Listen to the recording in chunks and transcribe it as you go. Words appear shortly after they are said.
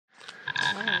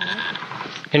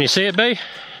Can you see it, B?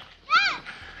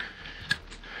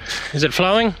 Is it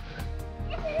flowing?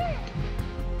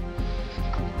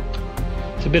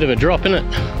 It's a bit of a drop, isn't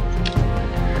it?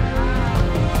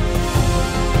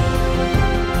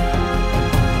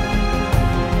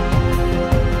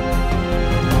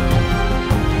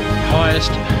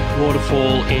 Highest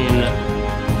waterfall in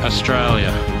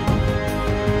Australia.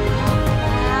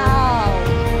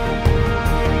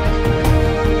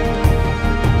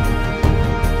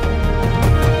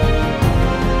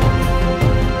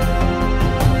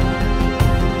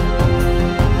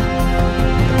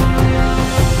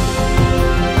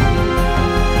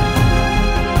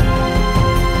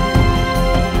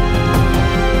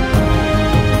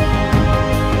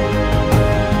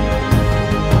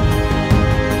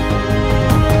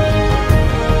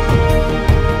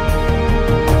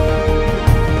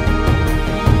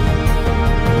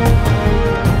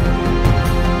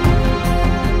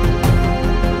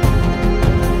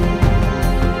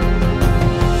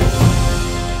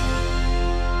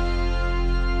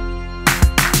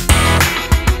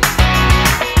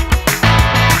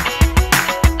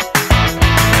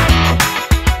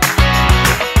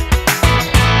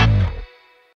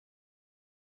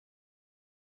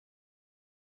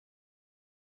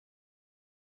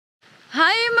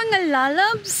 Hi mga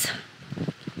lalabs,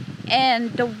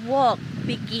 and the walk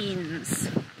begins.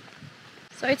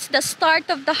 So it's the start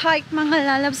of the hike mga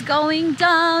lalabs, going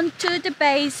down to the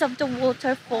base of the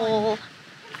waterfall.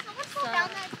 So,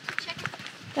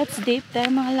 that's deep there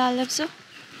mga lalabs. Oh.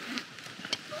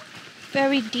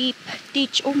 Very deep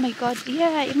ditch. Oh my god,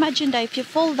 yeah, imagine that if you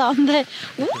fall down there,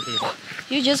 woo,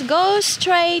 you just go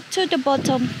straight to the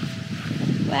bottom.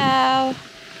 Wow.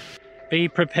 Be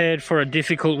prepared for a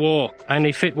difficult walk.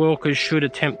 Only fit walkers should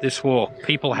attempt this walk.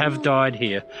 People have died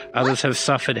here. Others have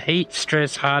suffered heat,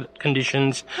 stress, heart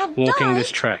conditions walking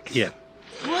this track. Yeah.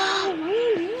 Wow,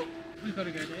 really?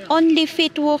 Only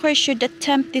fit walkers should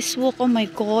attempt this walk. Oh my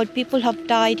god, people have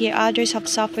died here. Others have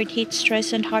suffered heat,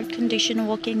 stress, and heart condition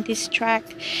walking this track.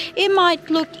 It might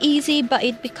look easy, but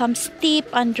it becomes steep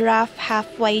and rough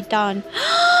halfway down.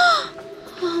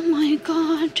 Oh my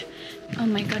god. Oh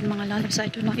my god mga lalabs, I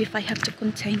don't know if I have to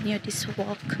continue this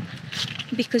walk,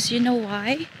 because you know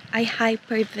why? I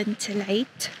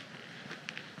hyperventilate.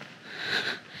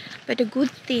 But the good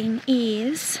thing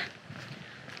is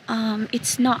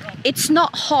it's not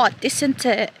hot, isn't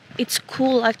it? It's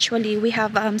cool actually. We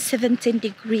have 17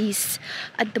 degrees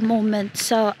at the moment,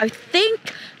 so I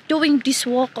think doing this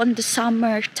walk on the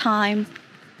summertime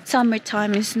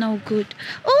is no good.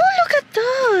 Oh, look at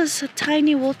those, a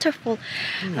tiny waterfall.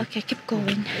 Okay, keep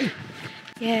going.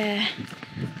 Yeah,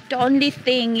 the only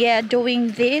thing, yeah,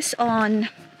 doing this on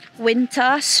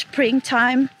winter,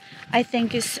 springtime, I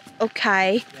think is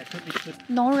okay.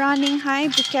 No running high,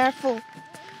 be careful.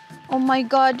 Oh my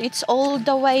god, it's all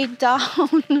the way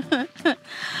down.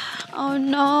 Oh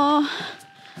no,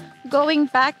 going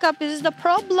back up is the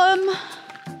problem.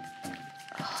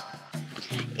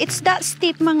 It's that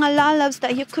steep mga lalabs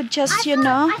that you could just, you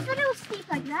know, I thought it was steep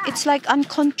like that. It's like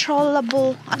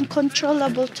uncontrollable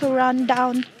to run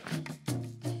down.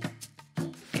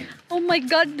 Oh my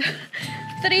god,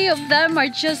 3 of them are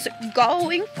just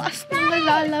going fast mga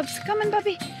lalabs. Come on,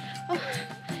 Bobby. Oh,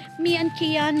 me and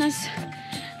Kiana's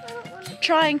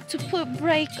trying to put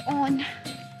brake on.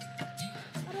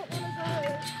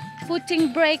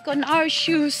 Putting brake on our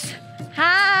shoes.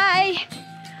 Hi!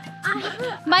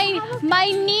 My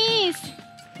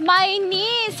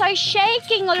knees are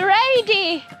shaking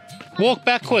already. Walk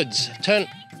backwards. Turn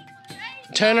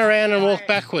around and walk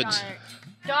backwards.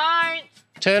 Don't.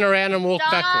 Turn around and walk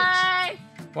backwards.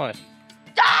 Why?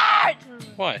 Don't.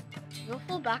 Why? You'll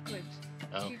fall backwards.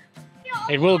 Oh.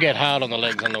 It will get hard on the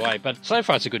legs on the way, but so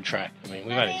far it's a good track. I mean,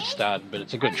 we've only just started, but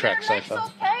it's a good track so far.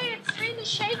 It's okay. It's really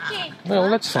shaky. Well,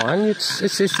 that's fine.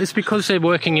 It's because they're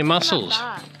working your muscles.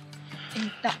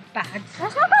 Isn't that bad?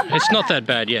 That's not that bad. It's not that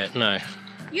bad yet, no.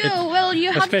 You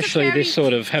have especially to carry, this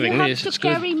sort of having you this. have It's to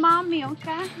good. carry mommy,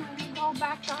 okay? When we go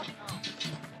back up.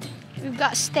 We've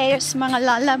got stairs, mga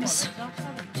lalabs.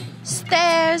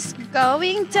 Stairs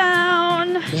going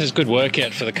down. This is good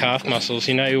workout for the calf muscles.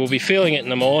 You know, you will be feeling it in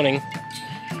the morning.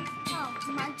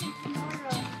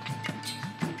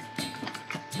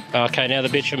 Okay, now the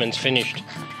bitumen's finished.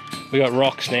 We got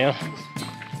rocks now.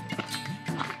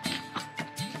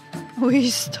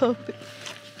 We stop it.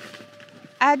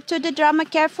 Add to the drama.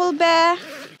 Careful, Bear.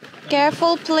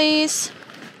 Careful, please.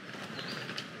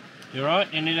 You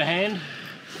alright? You need a hand?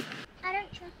 I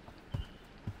don't trust.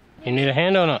 You need a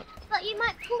hand or not? But you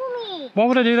might pull me. What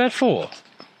would I do that for?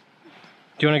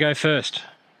 Do you want to go first?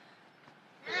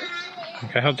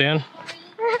 Okay, hold down.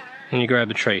 and you grab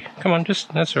the tree. Come on,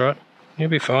 that's alright. You'll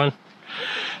be fine.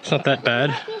 It's not that bad.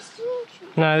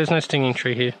 No, there's no stinging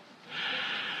tree here.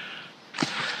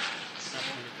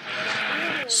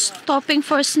 Stopping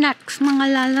for snacks, mga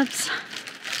lalabs.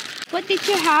 What did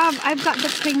you have? I've got the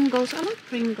Pringles. I want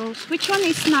Pringles. Which one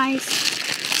is nice?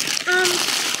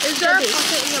 Is there a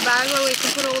pocket in your bag where we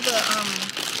can put all the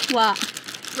What?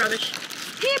 rubbish?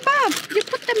 Here, Bob. You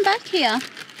put them back here.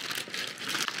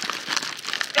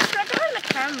 It's not on the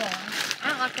camera. I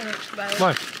don't like an exposed.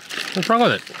 Why? What's wrong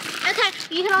with it? Okay,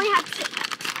 you can only have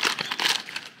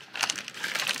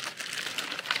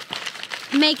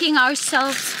two. Making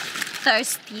ourselves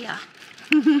thirstier.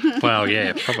 Well,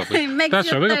 yeah, probably. It makes That's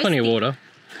you right, we've got plenty of thirsty. water.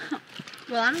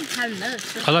 Well, I'm having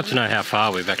this. I'd like to know how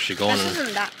far we've actually gone This and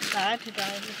isn't that bad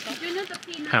today. You know the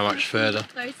peanut how much further.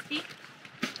 thirsty?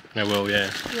 No, well,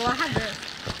 yeah. Well, I had this.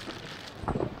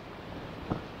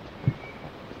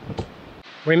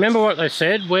 Remember what they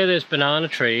said? Where there's banana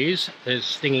trees, there's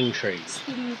stinging trees.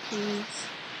 Stinging trees.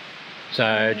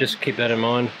 So just keep that in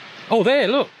mind. Oh, there,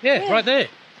 look. Yeah, Yeah. right there.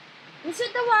 Is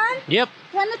it the one? Yep.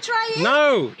 Wanna try it?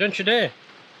 No, don't you dare.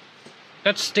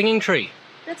 That's stinging tree.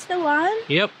 That's the one?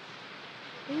 Yep.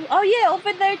 Oh yeah,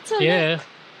 over there too. Yeah.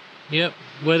 Yep.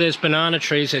 Where there's banana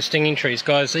trees, there's stinging trees.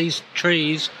 Guys, these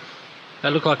trees, they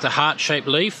look like the heart-shaped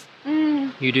leaf.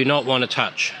 Mm. You do not want to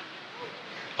touch.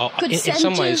 Oh, Could in send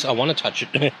some you- ways, I want to touch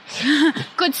it.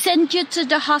 Could send you to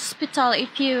the hospital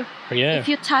if you Yeah.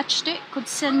 touched it. Could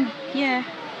send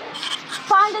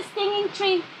Find a stinging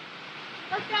tree.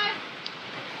 Okay.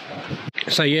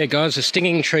 So yeah, guys, a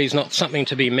stinging tree is not something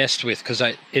to be messed with because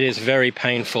it is very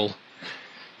painful.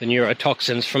 The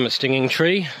neurotoxins from a stinging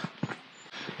tree.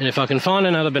 And if I can find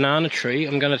another banana tree,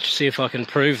 I'm going to see if I can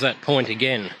prove that point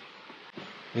again.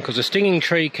 Because a stinging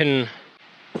tree can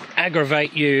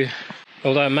aggravate you,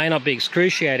 although it may not be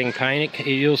excruciating pain,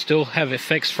 you'll still have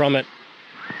effects from it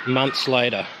months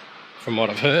later, from what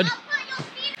I've heard.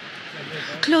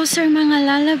 Closer, mga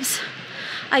lalabs.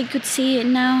 I could see it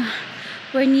now.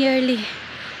 We're nearly,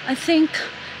 I think,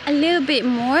 a little bit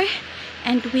more,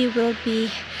 and we will be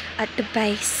at the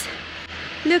base.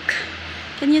 Look,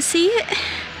 can you see it?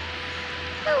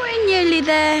 We're nearly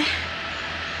there.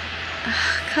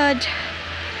 Oh, God.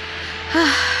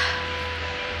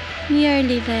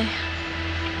 Nearly there.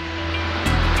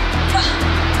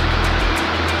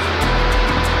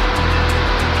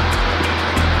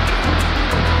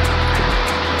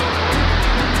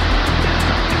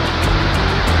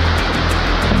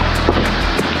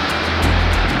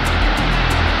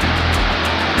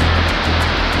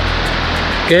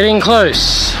 Getting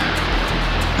close.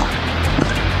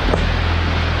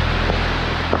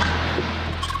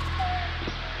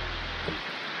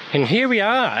 And here we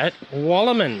are at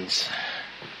Wallerman's.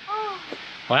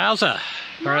 Wowza,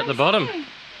 we're at the bottom.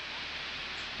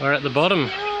 We're at the bottom.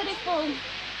 Beautiful.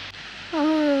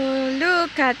 Oh,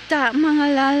 look at that,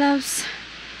 mga lalabs.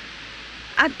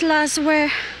 At last,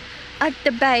 we're at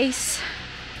the base.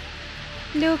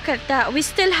 Look at that. We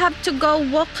still have to go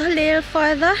walk a little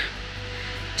further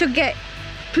to get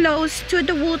close to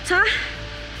the water.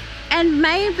 And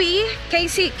maybe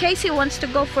Casey wants to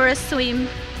go for a swim.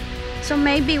 So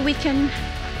maybe we can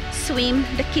swim.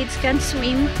 The kids can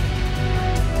swim.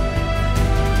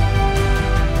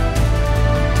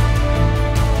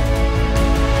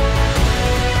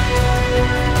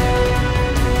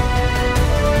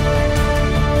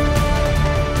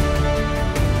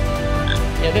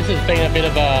 Yeah, this has been a bit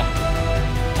of a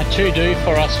to-do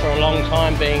for us for a long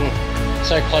time, being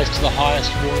so close to the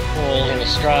highest waterfall in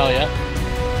Australia.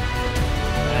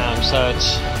 So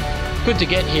it's good to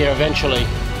get here eventually.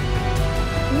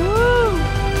 Woo!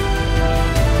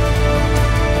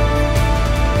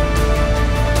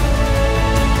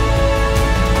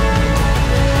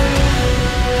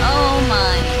 Oh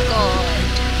my God!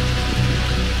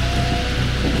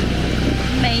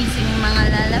 Amazing, mga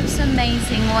lalabs.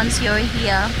 Amazing once you're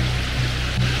here.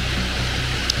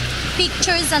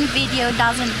 Pictures and video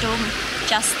doesn't do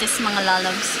justice, mga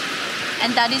lalabs.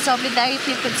 And that is over there, if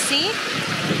you could see.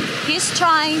 He's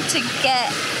trying to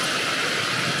get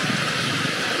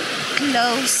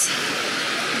close,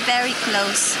 very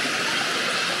close.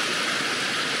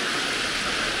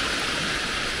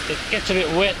 It gets a bit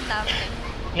wet Lovely.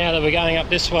 now that we're going up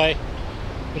this way,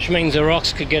 which means the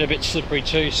rocks could get a bit slippery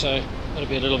too, so gotta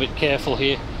be a little bit careful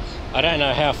here. I don't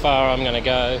know how far I'm gonna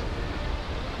go.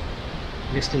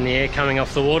 Mist in the air coming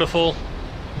off the waterfall.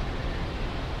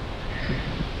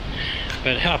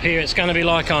 But up here it's gonna be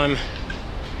like I'm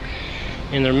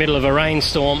in the middle of a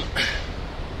rainstorm.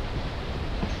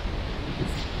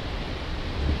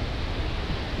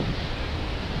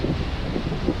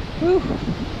 Whew.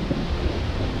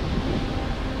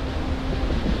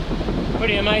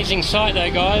 Pretty amazing sight though,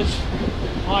 guys.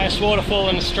 Highest waterfall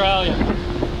in Australia.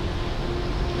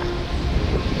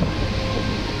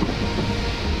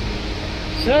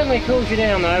 Certainly cools you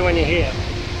down though when you're here.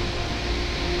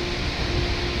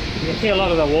 You can see a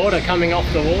lot of the water coming off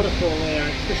the waterfall there.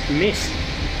 It's just mist.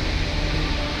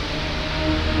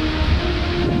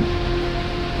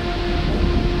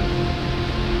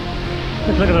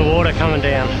 Just look at the water coming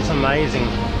down. It's amazing.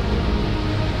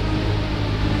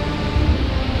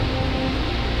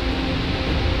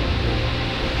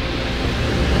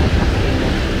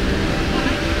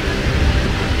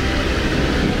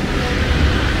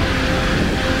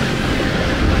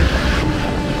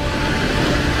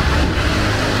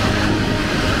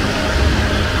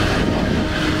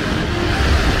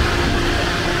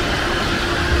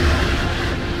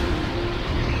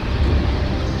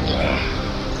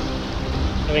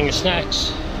 Having your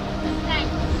snacks.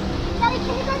 Thanks. Daddy,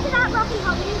 can you go to that rock and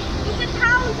help me? Is the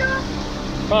trouser?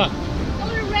 What?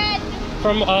 All red.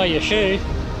 From, oh, your shoe.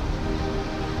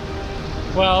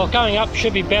 Well, going up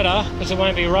should be better because it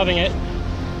won't be rubbing it.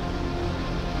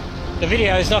 The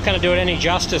video is not going to do it any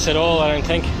justice at all, I don't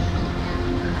think.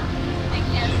 Thank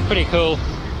you. Pretty cool.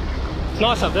 It's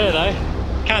nice up there though.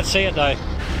 Can't see it though.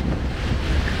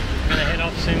 We're going to head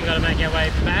off soon. We've got to make our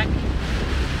way back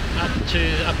up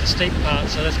the steep part,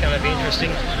 so that's going to be interesting.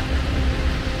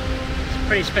 It's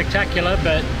pretty spectacular,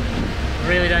 but I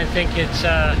really don't think it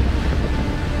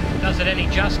does it any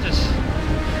justice,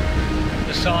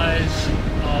 the size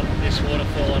of this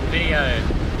waterfall on video.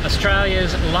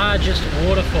 Australia's largest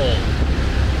waterfall,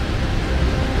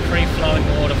 free-flowing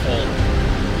waterfall.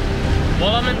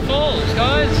 Wallaman Falls,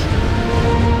 guys.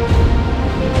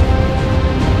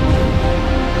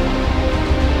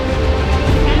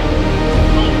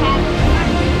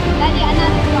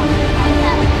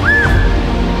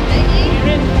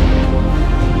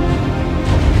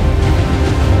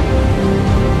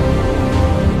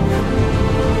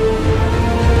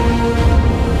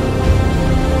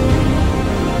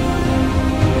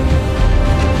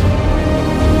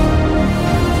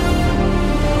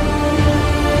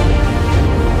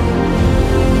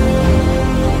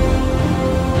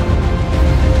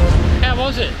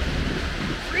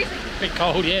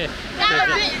 Cold, yeah.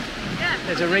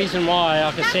 There's a reason why,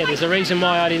 like I said, there's a reason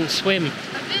why I didn't swim.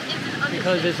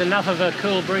 Because there's enough of a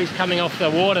cool breeze coming off the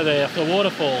water there, off the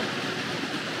waterfall.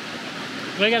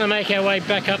 We're going to make our way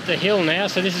back up the hill now,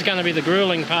 so this is going to be the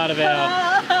grueling part of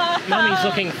our... Mummy's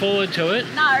looking forward to it.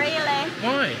 Not really.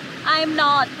 Why? I'm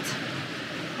not.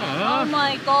 Oh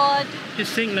my god.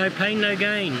 Just think, no pain, no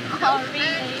gain. Oh,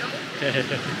 really?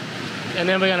 And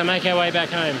then we're going to make our way back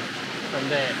home from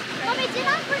there. Mommy, did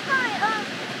I put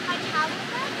my towel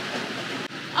there?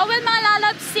 I will not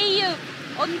allowed to see you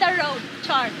on the road,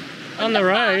 Char. On the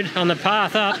road, on the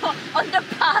path up. On the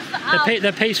path up.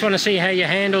 The piece want to see how you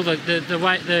handle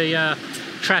the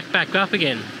track back up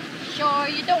again. Sure,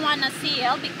 you don't want to see.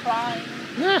 I'll be crying.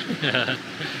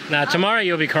 Nah, tomorrow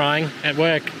you'll be crying at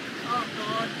work. Oh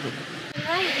God.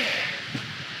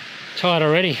 Tired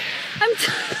already. I'm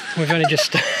We've only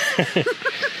just.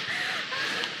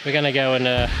 We're going to go and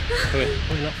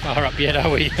we're not far up yet,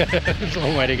 are we? There's a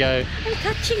long way to go. I'm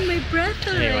catching my breath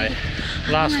already. Anyway,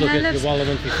 last look at the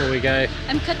Wallaman before we go.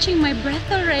 I'm catching my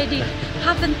breath already.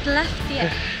 Haven't left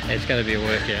yet. It's going to be a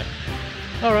workout.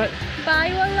 All right.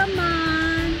 Bye,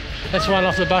 Wallaman. That's one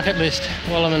off the bucket list.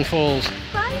 Wallaman Falls.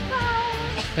 Bye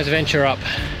bye. Let's venture up.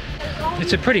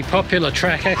 It's a pretty popular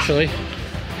track actually,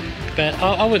 but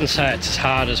I wouldn't say it's as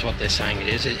hard as what they're saying it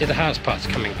is. The hardest part's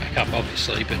coming back up,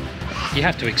 obviously, but you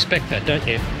have to expect that, don't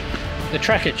you? The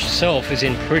track itself is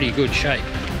in pretty good shape.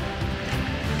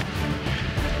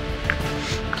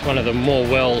 It's one of the more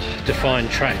well-defined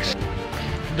tracks.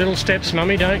 Little steps,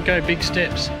 Mummy, don't go big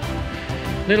steps.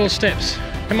 Little steps.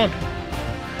 Come on.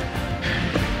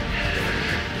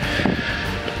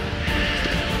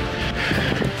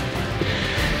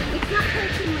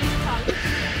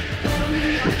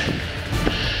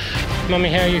 Mummy,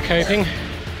 how are you coping?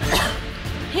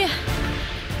 Here.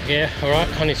 Yeah, alright.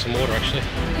 I need some water actually.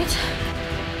 Good.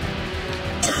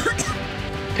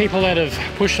 People that have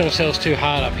pushed themselves too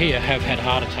hard up here have had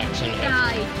heart attacks and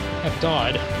have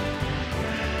died.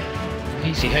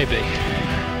 Easy, hey B.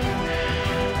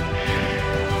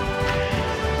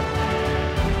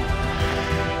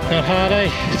 Not hard, eh?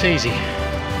 It's easy.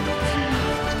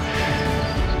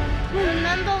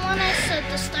 Remember when I said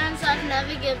the Stones Life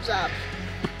never gives up?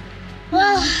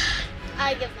 Well,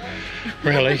 I give up.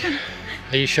 Really?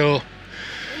 Are you sure?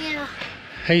 Yeah.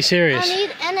 Are you serious? I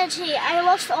need energy. I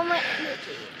lost all my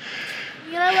energy.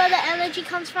 You know where the energy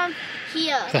comes from?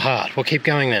 Here. The heart. We'll keep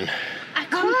going then. I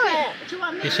can't. Do you want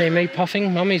You see me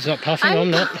puffing? Mummy's not puffing,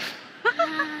 I'm not.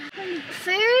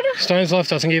 Food? Stone's life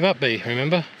doesn't give up, B,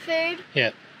 remember? Food?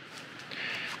 Yeah.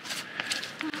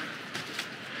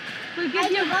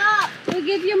 We'll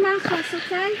give you markers,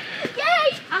 okay?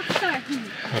 Yay! After.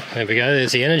 Oh, there we go,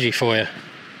 there's the energy for you.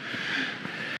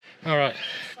 Alright,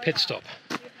 pit stop.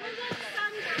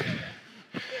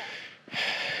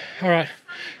 Alright,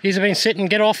 you've been sitting,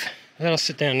 get off. Let us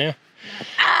sit down now.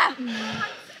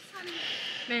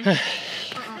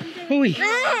 Ooh,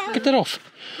 get that off.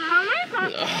 How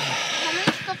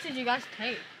many stuff did you guys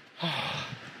take?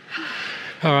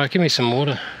 Alright, give me some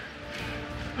water.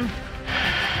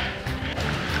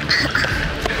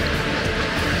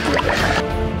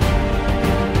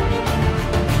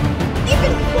 You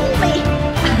can pull me.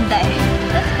 There.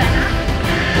 That's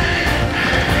better.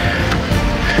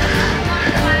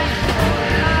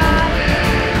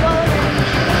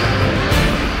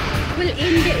 We'll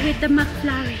end it with the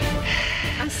McFlurry.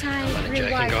 As I'm only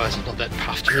joking, reward. guys, I'm not that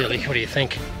puffed really. What do you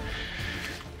think?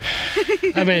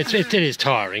 I mean, it is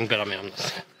tiring, but I mean,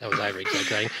 that was over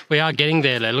exaggerating. We are getting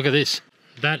there, look at this.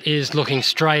 That is looking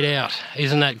straight out.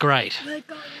 Isn't that great?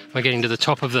 We're getting to the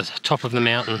top of the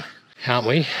mountain, aren't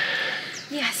we?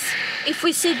 Yes. If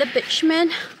we see the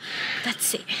bitchmen,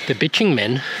 that's it. The bitching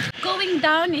men. Going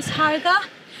down is harder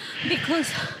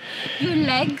because your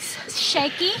legs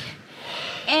shaky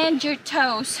and your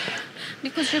toes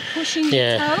because you're pushing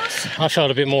your toes. I felt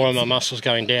a bit more on my muscles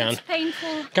going down. It's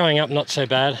painful. Going up, not so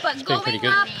bad. But It's been pretty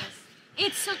going good. up,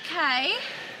 it's okay.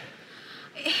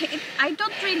 I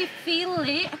don't really feel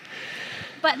it,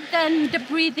 but then the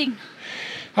breathing.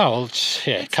 Oh, well, it's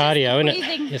cardio, isn't it?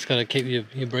 breathing. You just got to keep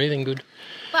your breathing good.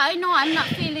 But I know I'm not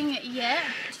feeling it yet.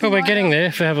 But we're getting there.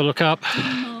 If we have a look up,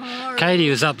 Katie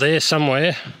was up there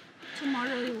somewhere.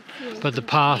 Tomorrow you'll feel But the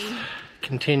path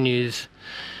continues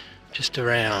just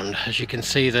around. As you can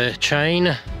see, the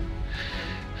chain,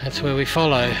 that's where we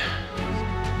follow.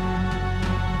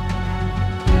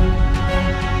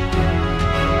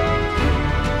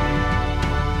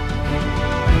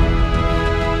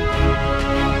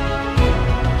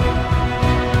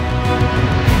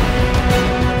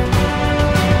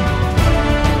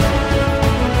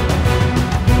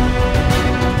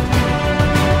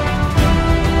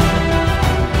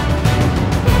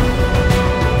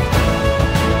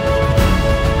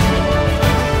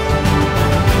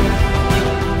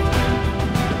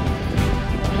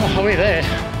 Are we there?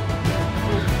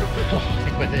 Oh, I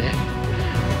think we're there.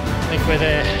 I think we're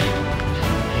there.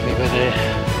 I think we're there.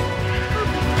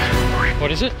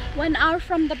 What is it? 1 hour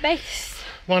from the base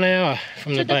 1 hour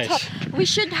from to the base. top. We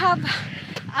should have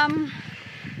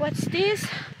what's this?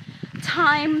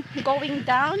 Time going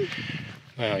down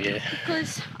Oh yeah.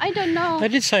 because I don't know. They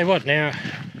did say what, an hour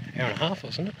and a half,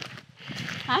 wasn't it?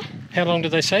 Huh? How long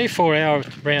did they say? 4 hour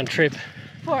round trip.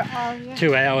 4 hours. Yeah.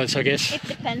 2 hours, I guess. It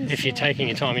depends. If you're yeah. taking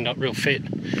your time, you're not real fit.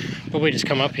 But we just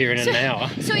come up here in an hour.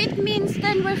 So it means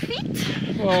then we're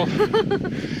fit. Well,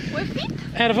 We're fit.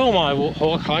 out of all my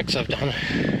hikes I've done,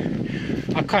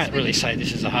 I can't really say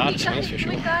this is the hardest one, that's for We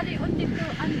sure. got it only for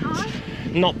an hour.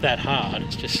 Not that hard.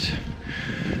 It's just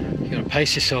you got to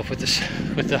pace yourself with this,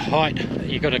 with the height.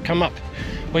 You got to come up.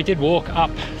 We did walk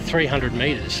up 300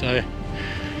 meters, so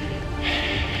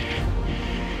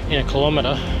in a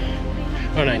kilometre.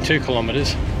 Oh no, 2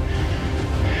 kilometres.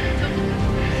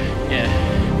 Yeah.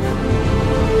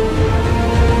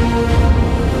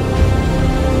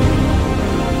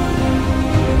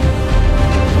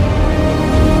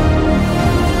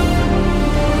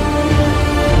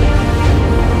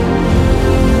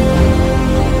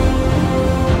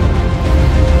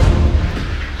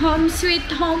 Home sweet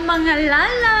home mga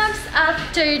lalabs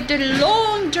after the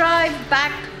long drive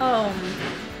back home.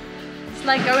 It's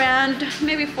like around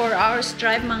maybe 4 hours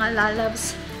drive mga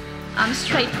lalabs.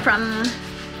 Straight from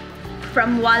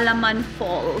Walaman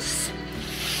Falls.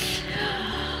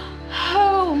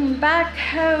 Home, back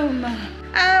home.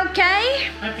 Okay.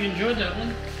 Hope you enjoyed that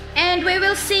one. And we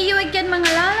will see you again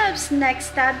mga lalabs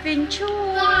next adventure.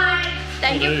 Bye.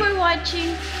 Thank you for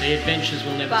watching. The adventures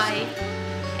will never Bye stop.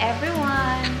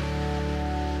 everyone.